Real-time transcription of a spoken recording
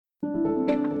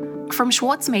From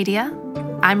Schwartz Media,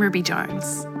 I'm Ruby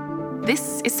Jones.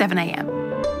 This is 7am.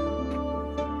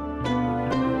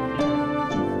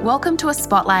 Welcome to a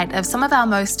spotlight of some of our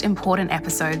most important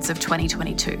episodes of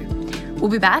 2022.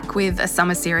 We'll be back with a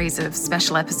summer series of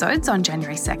special episodes on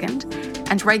January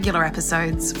 2nd and regular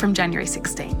episodes from January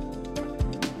 16.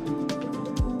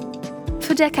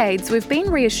 For decades, we've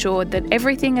been reassured that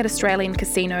everything at Australian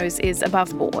casinos is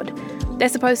above board. They're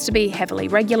supposed to be heavily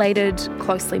regulated,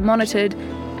 closely monitored,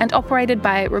 and operated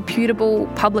by reputable,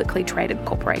 publicly traded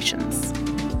corporations.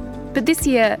 But this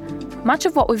year, much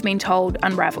of what we've been told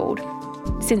unravelled.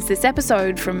 Since this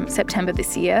episode from September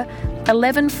this year,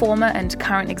 11 former and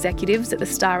current executives at the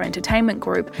Star Entertainment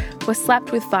Group were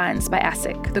slapped with fines by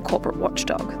ASIC, the corporate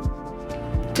watchdog.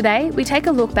 Today, we take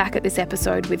a look back at this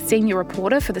episode with senior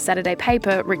reporter for the Saturday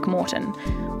paper, Rick Morton,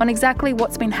 on exactly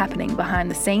what's been happening behind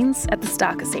the scenes at the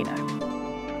Star Casino.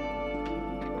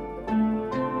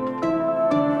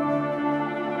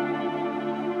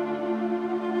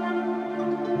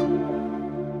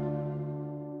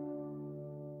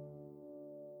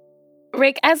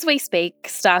 Rick, as we speak,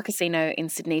 Star Casino in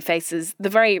Sydney faces the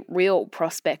very real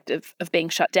prospect of being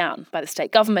shut down by the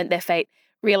state government. Their fate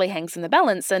really hangs in the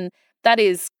balance, and that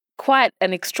is quite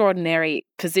an extraordinary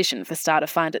position for Star to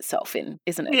find itself in,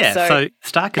 isn't it? Yeah, so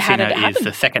Star Casino is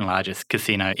the second largest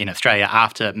casino in Australia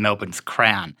after Melbourne's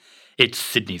Crown. It's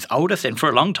Sydney's oldest, and for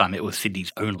a long time it was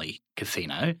Sydney's only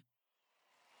casino.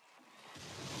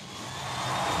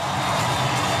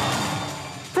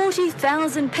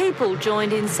 40,000 people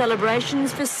joined in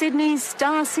celebrations for Sydney's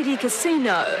Star City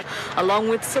Casino, along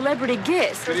with celebrity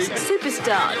guests,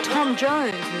 superstar Tom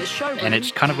Jones and the showroom. And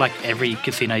it's kind of like every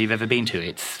casino you've ever been to.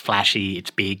 It's flashy,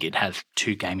 it's big, it has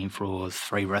 2 gaming floors,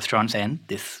 3 restaurants, and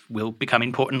this will become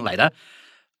important later,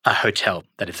 a hotel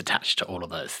that is attached to all of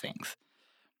those things.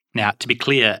 Now, to be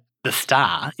clear, the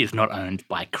Star is not owned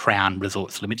by Crown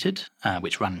Resorts Limited,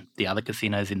 which run the other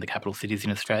casinos in the capital cities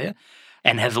in Australia,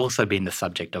 and has also been the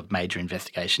subject of major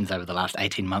investigations over the last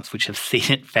 18 months, which have seen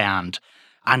it found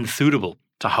unsuitable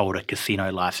to hold a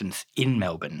casino licence in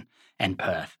Melbourne and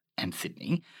Perth and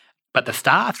Sydney. But the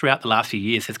Star, throughout the last few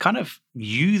years, has kind of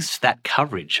used that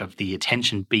coverage of the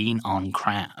attention being on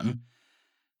Crown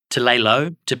to lay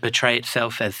low, to portray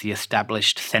itself as the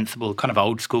established, sensible, kind of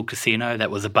old-school casino that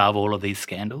was above all of these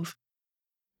scandals.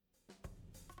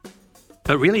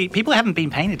 But really, people haven't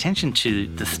been paying attention to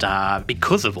the Star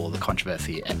because of all the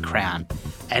controversy at Crown,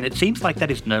 and it seems like that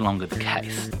is no longer the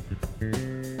case.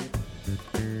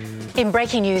 In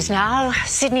breaking news now,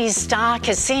 Sydney's Star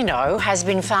Casino has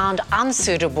been found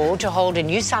unsuitable to hold a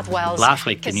New South Wales Last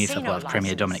week, the New South casino Wales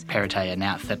Premier Dominic Perrottet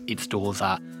announced that its doors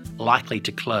are likely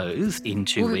to close in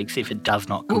 2 weeks if it does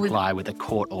not comply with a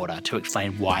court order to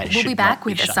explain why it should not be shut down. We'll be back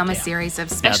with a summer series of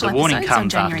special the warning episodes on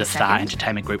comes January after 2nd. Star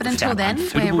Entertainment Group But was until found then, we're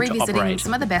unsuitable to revisiting operate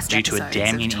some of the best due to a episodes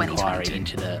damning of inquiry 2022.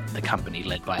 into the company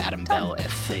led by Adam Bell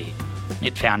SC.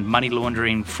 It found money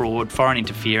laundering, fraud, foreign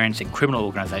interference, and criminal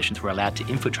organisations were allowed to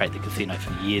infiltrate the casino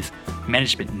for years.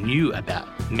 Management knew about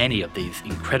many of these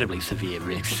incredibly severe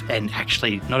risks and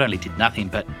actually not only did nothing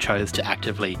but chose to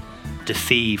actively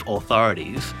deceive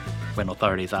authorities when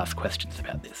authorities asked questions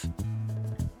about this.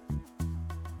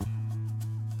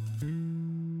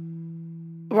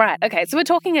 Right, okay, so we're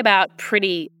talking about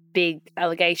pretty big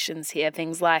allegations here,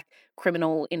 things like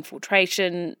criminal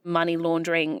infiltration, money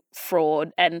laundering,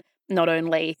 fraud, and not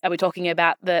only are we talking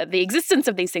about the existence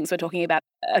of these things, we're talking about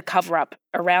a cover-up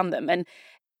around them. And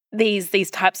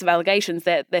these types of allegations,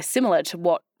 they're similar to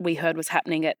what we heard was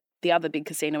happening at the other big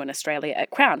casino in Australia at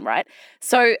Crown, right?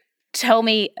 So tell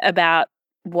me about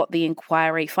what the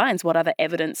inquiry finds, what other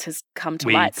evidence has come to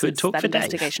light since that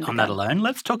investigation began. On that alone.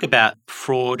 Let's talk about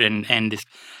fraud and this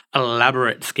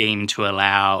elaborate scheme to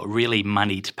allow really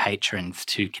moneyed patrons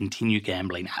to continue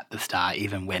gambling at the Star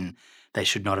even when they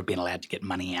should not have been allowed to get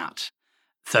money out.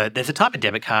 So there's a type of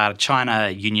debit card, China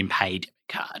Union Pay debit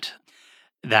card,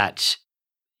 that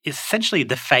is essentially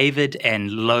the favoured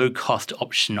and low-cost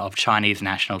option of Chinese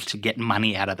nationals to get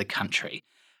money out of the country.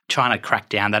 China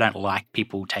cracked down. They don't like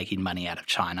people taking money out of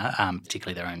China,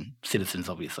 particularly their own citizens,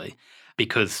 obviously,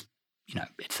 because,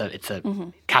 it's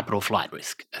a capital flight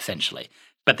risk, essentially.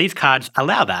 But these cards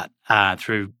allow that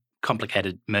through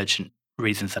complicated merchant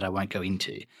reasons that I won't go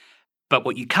into. But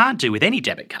what you can't do with any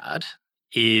debit card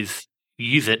is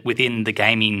use it within the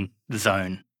gaming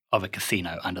zone of a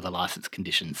casino under the licence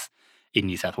conditions in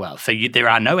New South Wales. So there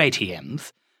are no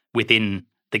ATMs within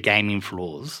the gaming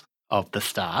floors of the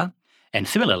Star. And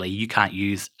similarly, you can't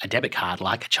use a debit card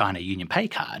like a China Union Pay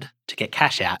card to get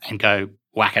cash out and go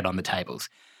whack it on the tables.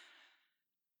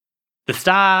 The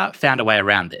Star found a way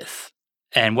around this.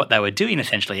 And what they were doing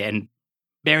essentially, and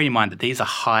bearing in mind that these are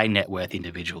high net worth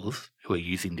individuals who are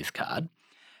using this card,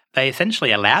 they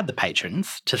essentially allowed the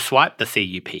patrons to swipe the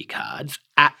CUP cards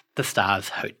at the Star's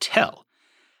hotel.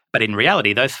 But in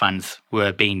reality, those funds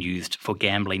were being used for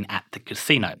gambling at the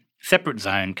casino, separate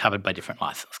zone covered by different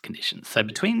licence conditions. So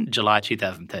between July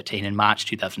 2013 and March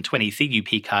 2020,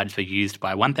 CUP cards were used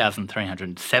by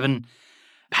 1,307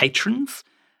 patrons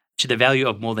to the value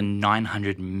of more than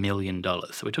 $900 million.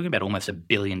 So we're talking about almost $1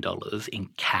 billion in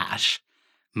cash,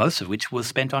 most of which was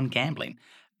spent on gambling.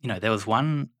 You know, there was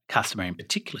one customer in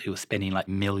particular who was spending like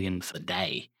millions a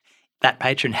day. That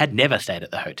patron had never stayed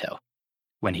at the hotel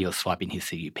when he was swiping his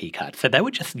CUP card. So they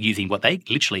were just using what they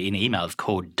literally in emails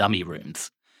called dummy rooms.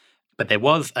 But there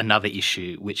was another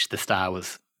issue which the Star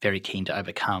was very keen to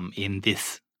overcome in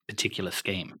this particular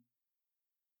scheme.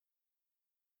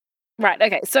 Right,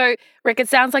 okay. So, Rick, it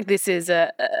sounds like this is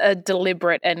a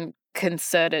deliberate and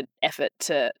concerted effort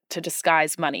to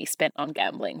disguise money spent on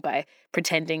gambling by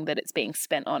pretending that it's being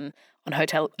spent on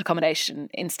hotel accommodation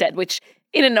instead, which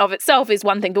in and of itself is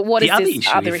one thing. But what is this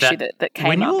other issue that came up?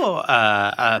 When you're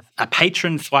a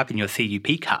patron swiping your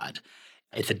CUP card,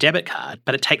 it's a debit card,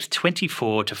 but it takes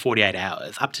 24 to 48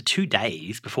 hours, up to 2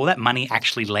 days, before that money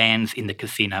actually lands in the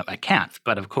casino accounts.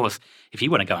 But of course, if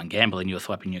you want to go and gamble and you're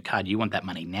swiping your card, you want that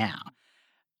money now.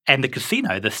 And the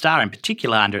casino, the Star in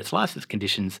particular, under its licence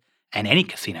conditions, and any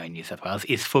casino in New South Wales,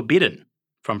 is forbidden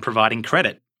from providing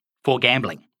credit for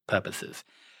gambling purposes.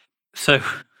 So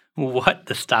what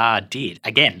the Star did,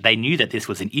 again, they knew that this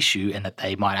was an issue and that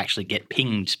they might actually get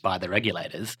pinged by the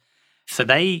regulators. So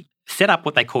they set up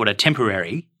what they called a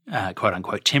temporary,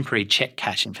 quote-unquote, temporary check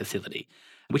cashing facility,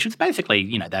 which was basically,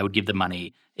 you know, they would give the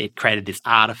money. It created this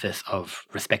artifice of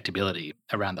respectability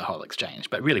around the whole exchange.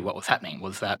 But really what was happening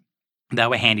was that they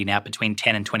were handing out between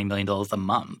 $10 and $20 million a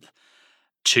month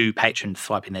to patrons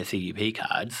swiping their CUP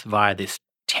cards via this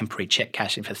temporary check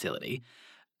cashing facility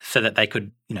so that they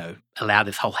could, you know, allow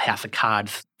this whole house of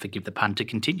cards, forgive the pun, to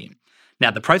continue.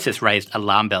 Now, the process raised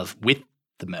alarm bells with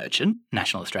the merchant,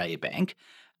 National Australia Bank,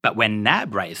 but when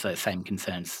NAB raised those same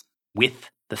concerns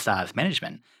with the Star's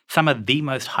management, some of the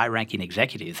most high-ranking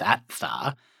executives at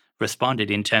Star responded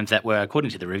in terms that were,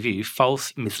 according to the review,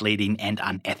 false, misleading and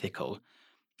unethical.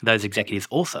 Those executives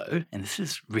also, and this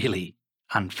is really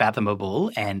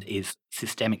unfathomable and is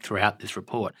systemic throughout this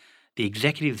report, the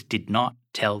executives did not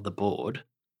tell the board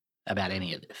about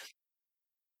any of this.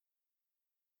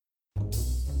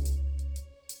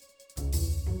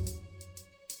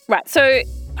 Right, so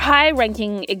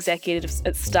high-ranking executives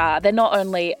at Star, they're not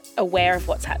only aware of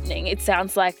what's happening, it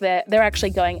sounds like they're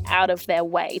actually going out of their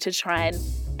way to try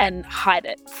and hide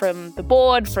it from the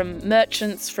board, from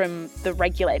merchants, from the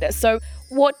regulator. So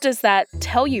what does that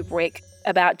tell you, Rick,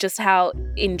 about just how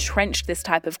entrenched this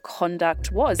type of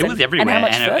conduct was? It was everywhere, and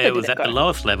how much further it was did it at go? the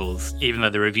lowest levels, even though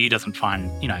the review doesn't find,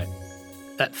 you know,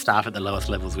 that staff at the lowest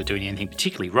levels were doing anything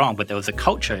particularly wrong, but there was a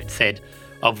culture, it said,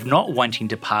 of not wanting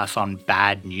to pass on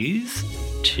bad news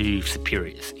to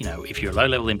superiors. You know, if you're a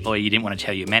low-level employee, you didn't want to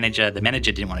tell your manager, the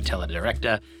manager didn't want to tell the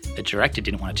director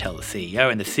didn't want to tell the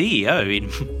CEO, and the CEO,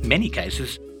 in many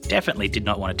cases, definitely did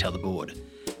not want to tell the board,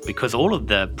 because all of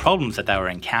the problems that they were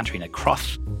encountering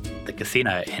across the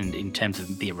casino and in terms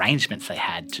of the arrangements they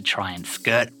had to try and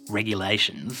skirt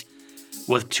regulations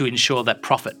was to ensure that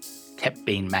profit kept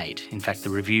being made. In fact, the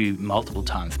review multiple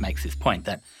times makes this point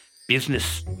that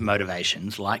business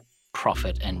motivations like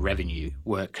profit and revenue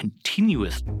were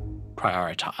continuously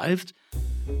prioritised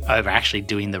over actually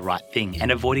doing the right thing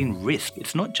and avoiding risk.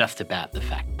 It's not just about the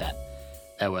fact that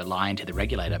they were lying to the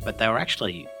regulator, but they were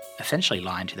actually essentially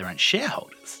lying to their own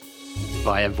shareholders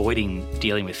by avoiding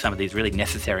dealing with some of these really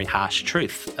necessary harsh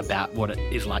truths about what it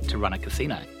is like to run a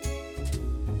casino.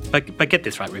 But get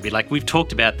this right, Ruby, like we've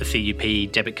talked about the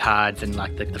CUP debit cards and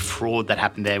like the fraud that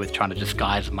happened there with trying to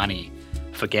disguise money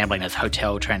for gambling as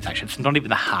hotel transactions. Not even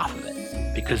the half of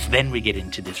it, because then we get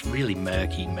into this really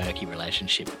murky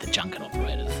relationship with the junket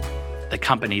operators, the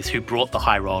companies who brought the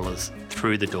high rollers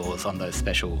through the doors on those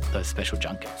special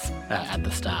junkets at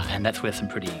the Star, and that's where some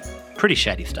pretty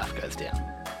shady stuff goes down.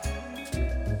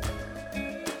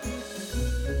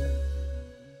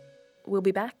 We'll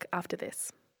be back after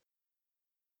this.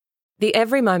 The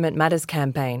Every Moment Matters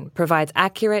campaign provides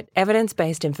accurate,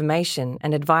 evidence-based information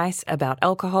and advice about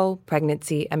alcohol,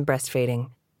 pregnancy and breastfeeding.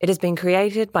 It has been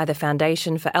created by the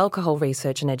Foundation for Alcohol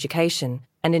Research and Education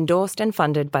and endorsed and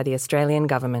funded by the Australian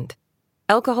Government.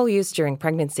 Alcohol use during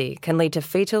pregnancy can lead to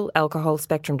fetal alcohol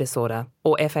spectrum disorder,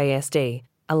 or FASD,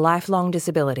 a lifelong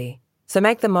disability. So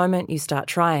make the moment you start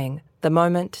trying the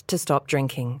moment to stop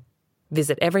drinking.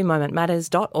 Visit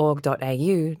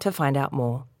everymomentmatters.org.au to find out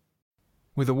more.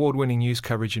 With award-winning news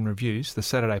coverage and reviews, The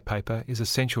Saturday Paper is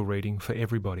essential reading for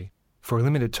everybody. For a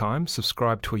limited time,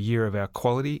 subscribe to a year of our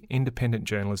quality, independent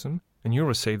journalism, and you'll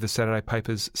receive The Saturday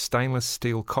Paper's stainless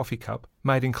steel coffee cup,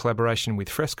 made in collaboration with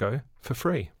Fresco, for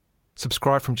free.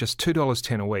 Subscribe from just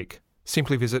 $2.10 a week.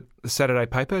 Simply visit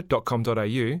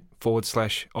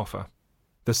thesaturdaypaper.com.au/offer.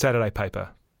 The Saturday Paper.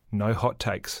 No hot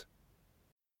takes.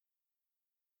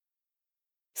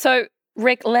 So,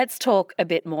 Rick, let's talk a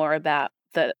bit more about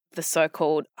the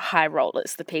so-called high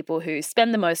rollers, the people who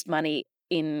spend the most money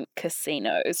in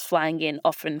casinos, flying in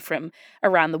often from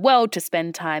around the world to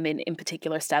spend time in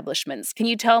particular establishments. Can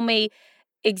you tell me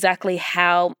exactly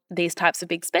how these types of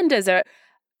big spenders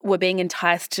were being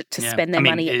enticed to spend their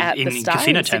money at the Star? In casino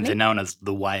in terms, Sydney? they're known as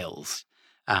the whales.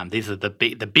 These are the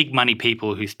big money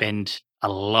people who spend a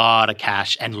lot of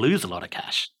cash and lose a lot of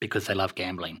cash because they love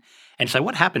gambling. And so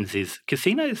what happens is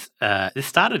casinos, this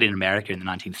started in America in the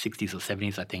 1960s or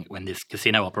 70s, I think, when this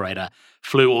casino operator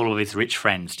flew all of his rich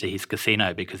friends to his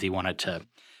casino because he wanted to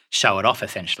show it off,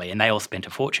 essentially, and they all spent a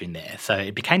fortune there. So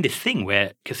it became this thing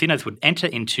where casinos would enter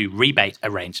into rebate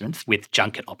arrangements with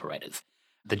junket operators.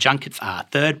 The junkets are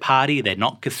third party, they're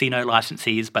not casino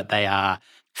licensees, but they are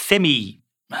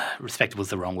respectable is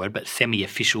the wrong word, but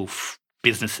semi-official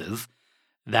businesses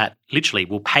that literally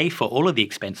will pay for all of the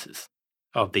expenses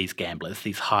of these gamblers,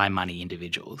 these high money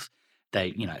individuals.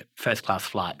 They, first class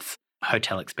flights,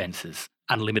 hotel expenses,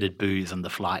 unlimited booze on the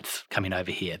flights coming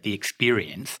over here, the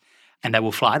experience, and they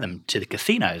will fly them to the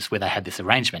casinos where they have this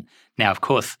arrangement. Now, of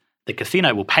course, the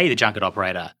casino will pay the junket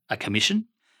operator a commission,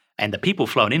 and the people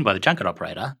flown in by the junket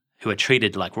operator, who are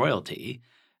treated like royalty,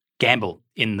 gamble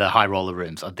in the high roller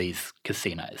rooms of these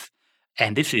casinos.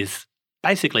 And this is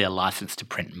basically a license to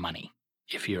print money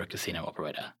if you're a casino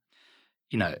operator.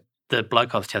 The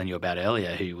bloke I was telling you about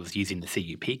earlier who was using the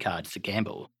CUP cards to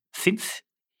gamble, since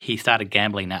he started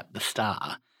gambling at the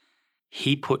Star,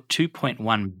 he put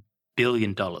 $2.1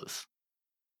 billion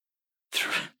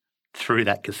through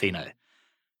that casino.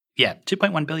 Yeah,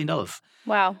 $2.1 billion.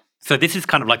 Wow. So this is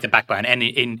kind of like the backbone. And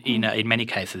in many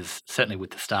cases, certainly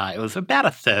with the Star, it was about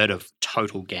a third of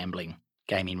total gaming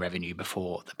revenue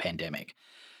before the pandemic.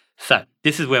 So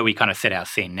this is where we kind of set our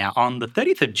scene. Now, on the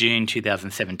 30th of June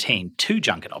 2017, two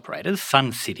junket operators,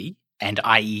 Sun City and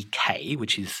IEK,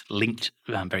 which is linked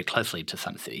very closely to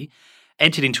Sun City,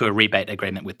 entered into a rebate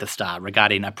agreement with the Star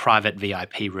regarding a private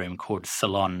VIP room called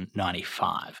Salon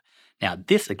 95. Now,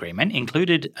 this agreement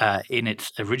included in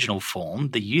its original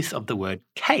form the use of the word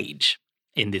cage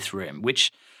in this room,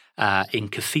 which in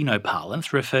casino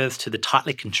parlance refers to the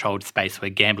tightly controlled space where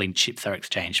gambling chips are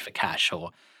exchanged for cash or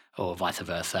vice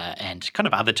versa, and kind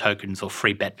of other tokens or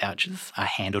free bet vouchers are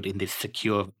handled in this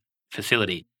secure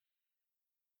facility.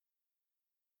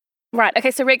 Right. Okay.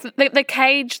 So, Rick, the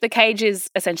cage is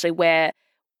essentially where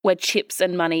chips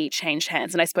and money change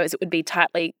hands, and I suppose it would be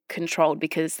tightly controlled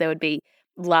because there would be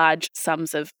large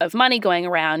sums of money going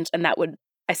around, and that would,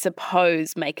 I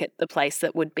suppose, make it the place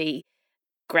that would be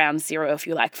ground zero, if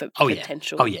you like, for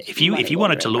potential. Oh yeah. If you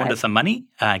wanted to launder some money,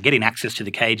 getting access to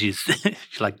the cage is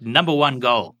like number one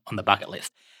goal on the bucket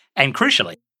list, and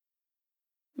crucially,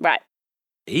 right.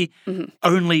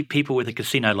 Only people with a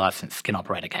casino license can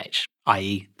operate a cage,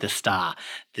 i.e. the Star.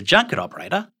 The junket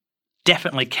operator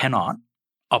definitely cannot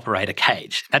operate a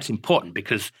cage. That's important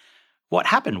because what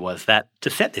happened was that to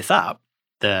set this up,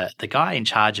 the guy in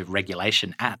charge of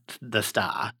regulation at the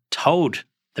Star told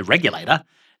the regulator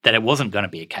that it wasn't going to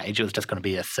be a cage. It was just going to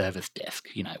be a service desk,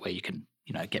 where you can,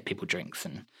 get people drinks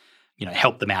and,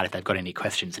 help them out if they've got any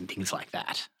questions and things like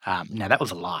that. Now, that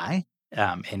was a lie,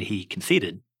 and he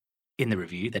conceded in the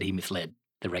review that he misled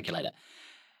the regulator.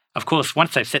 Of course,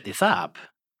 once they've set this up,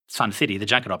 Sun City, the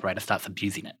junket operator, starts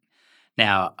abusing it.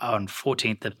 Now, on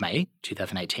 14th of May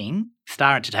 2018,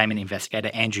 Star Entertainment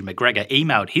investigator Andrew McGregor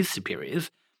emailed his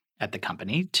superiors at the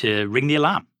company to ring the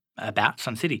alarm about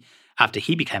Sun City after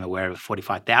he became aware of a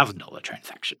 $45,000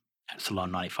 transaction at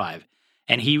Salon 95.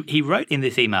 And he wrote in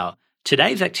this email,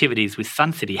 "Today's activities with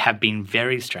Sun City have been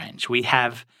very strange. We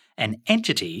have an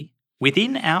entity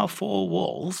within our four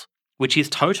walls which is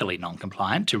totally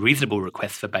non-compliant to reasonable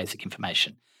requests for basic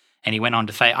information." And he went on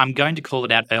to say, "I'm going to call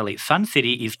it out early. Sun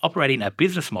City is operating a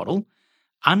business model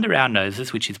under our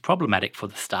noses which is problematic for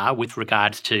the Star with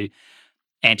regards to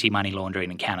anti-money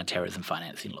laundering and counter-terrorism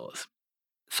financing laws."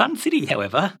 Sun City,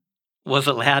 however, was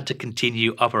allowed to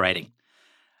continue operating.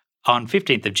 On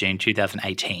 15th of June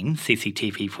 2018,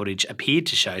 CCTV footage appeared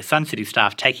to show Sun City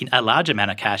staff taking a large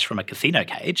amount of cash from a casino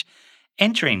cage,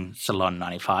 entering Salon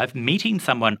 95, meeting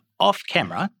someone off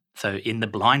camera, so in the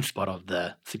blind spot of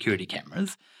the security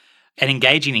cameras, and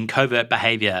engaging in covert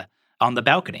behaviour on the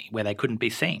balcony where they couldn't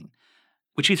be seen.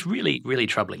 which is really, really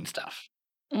troubling stuff.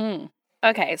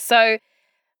 Okay, so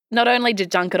not only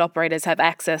did junket operators have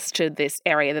access to this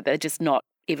area that they're just not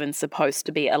even supposed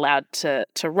to be allowed to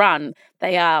run,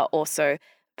 they are also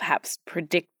perhaps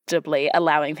predictably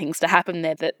allowing things to happen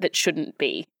there that shouldn't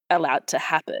be allowed to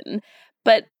happen.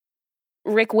 But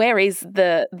Rick, where is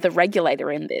the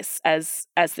regulator in this as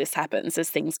this happens, as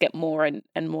things get more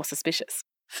and more suspicious?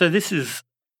 So this is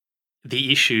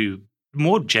the issue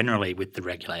more generally with the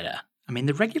regulator. I mean,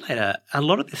 the regulator, a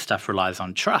lot of this stuff relies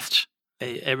on trust.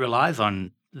 It relies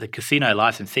on the casino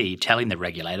licensee telling the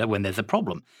regulator when there's a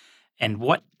problem. And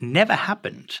what never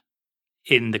happened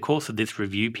in the course of this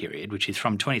review period, which is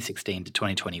from 2016 to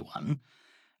 2021,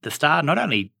 the Star not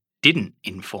only didn't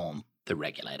inform the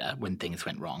regulator when things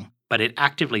went wrong, but it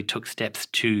actively took steps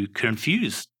to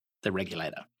confuse the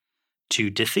regulator, to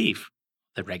deceive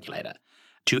the regulator,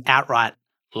 to outright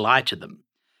lie to them.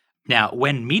 Now,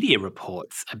 when media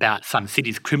reports about Sun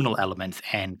City's criminal elements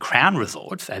and Crown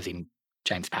Resorts, as in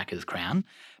James Packer's Crown,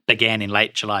 began in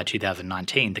late July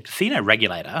 2019, the casino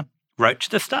regulator wrote to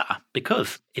the Star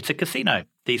because it's a casino.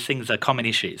 These things are common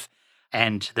issues.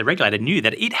 And the regulator knew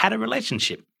that it had a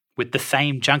relationship with the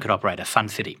same junket operator, Sun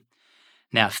City.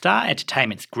 Now, Star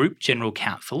Entertainment's Group General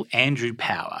Counsel, Andrew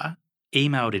Power,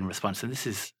 emailed in response, and this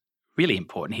is really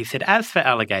important. He said, as for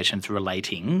allegations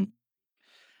relating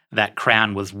that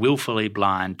Crown was willfully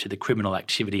blind to the criminal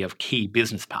activity of key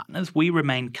business partners, we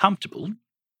remain comfortable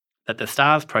that the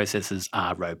Star's processes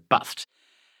are robust.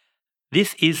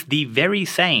 This is the very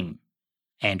same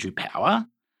Andrew Power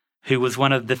who was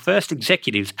one of the first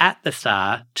executives at the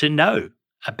Star to know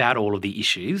about all of the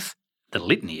issues, the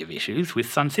litany of issues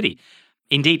with Sun City.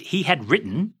 Indeed, he had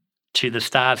written to the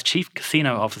Star's chief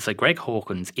casino officer, Greg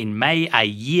Hawkins, in May a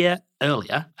year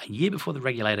earlier, a year before the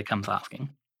regulator comes asking.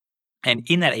 And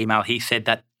in that email, he said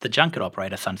that the junket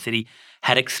operator, Sun City,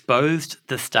 had exposed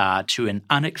the Star to an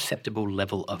unacceptable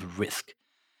level of risk.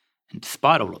 And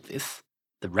despite all of this,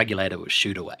 the regulator was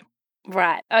shooed away.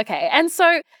 Right, okay. And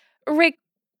so, Rick,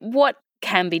 what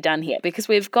can be done here? Because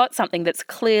we've got something that's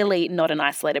clearly not an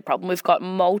isolated problem. We've got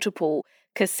multiple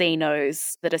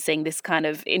casinos that are seeing this kind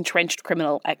of entrenched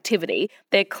criminal activity.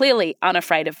 They're clearly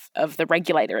unafraid of the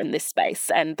regulator in this space,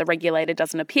 and the regulator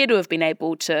doesn't appear to have been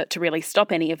able to really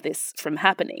stop any of this from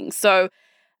happening. So,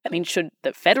 I mean, should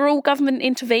the federal government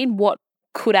intervene? What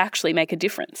could actually make a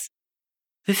difference?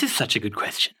 This is such a good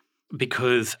question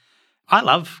because I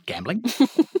love gambling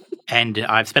and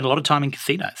I've spent a lot of time in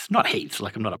casinos. Not heaps,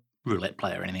 like I'm not a roulette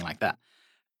player or anything like that.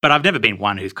 But I've never been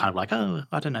one who's kind of like, oh,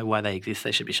 I don't know why they exist,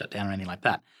 they should be shut down or anything like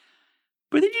that.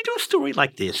 But then you do a story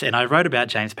like this, and I wrote about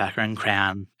James Packer and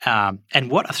Crown,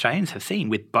 and what Australians have seen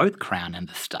with both Crown and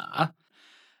the Star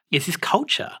is this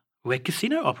culture where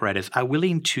casino operators are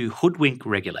willing to hoodwink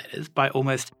regulators by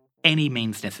almost any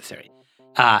means necessary.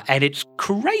 And it's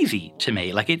crazy to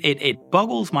me. Like, it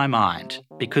boggles my mind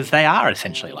because they are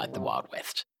essentially like the Wild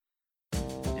West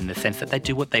in the sense that they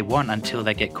do what they want until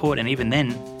they get caught, and even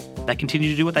then, they continue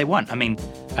to do what they want. I mean,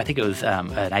 I think it was an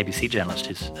ABC journalist,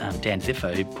 Dan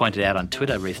Ziffer, who pointed out on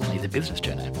Twitter recently, the Business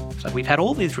Journal. So we've had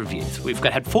all these reviews. We've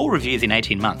had 4 reviews in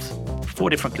 18 months, 4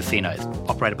 different casinos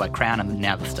operated by Crown and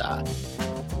now the Star.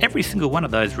 Every single one of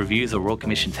those reviews or Royal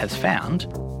Commissions has found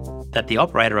that the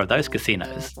operator of those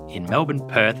casinos in Melbourne,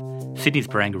 Perth, Sydney's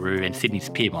Barangaroo and Sydney's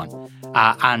Pyrmont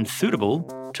are unsuitable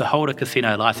to hold a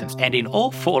casino licence. And in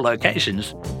all 4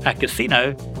 locations, a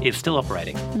casino is still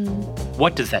operating.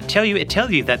 What does that tell you? It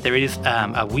tells you that there is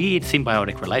a weird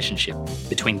symbiotic relationship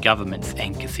between governments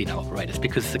and casino operators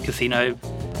because the casino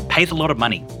pays a lot of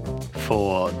money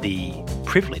for the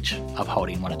privilege of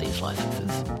holding one of these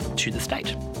licences to the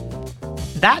state.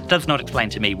 That does not explain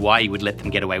to me why you would let them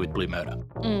get away with blue murder.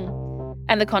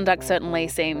 And the conduct certainly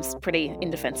seems pretty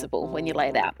indefensible when you lay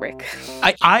it out, Rick.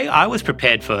 I was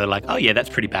prepared for like, oh yeah, that's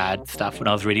pretty bad stuff when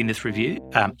I was reading this review.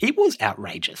 It was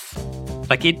outrageous.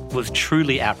 Like, it was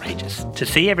truly outrageous to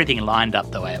see everything lined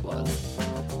up the way it was,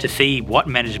 to see what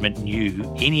management knew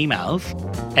in emails,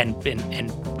 and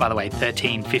by the way,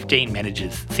 13, 15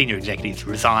 managers, senior executives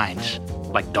resigned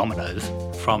like dominoes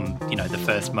from, the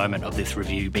first moment of this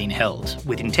review being held.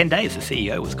 Within 10 days, the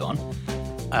CEO was gone.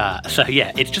 So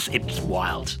yeah, it's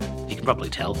wild. You can probably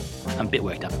tell. I'm a bit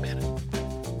worked up about it.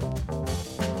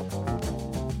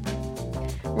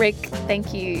 Rick,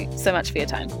 thank you so much for your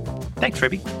time. Thanks,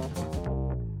 Rebby.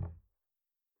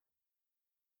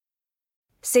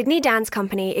 Sydney Dance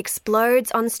Company explodes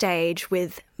on stage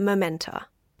with Momenta.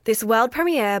 This world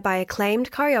premiere by acclaimed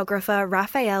choreographer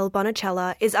Raphael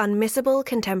Bonacella is unmissable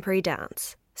contemporary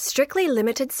dance. Strictly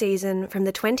limited season from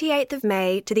the 28th of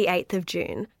May to the 8th of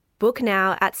June. Book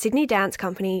now at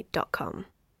sydneydancecompany.com.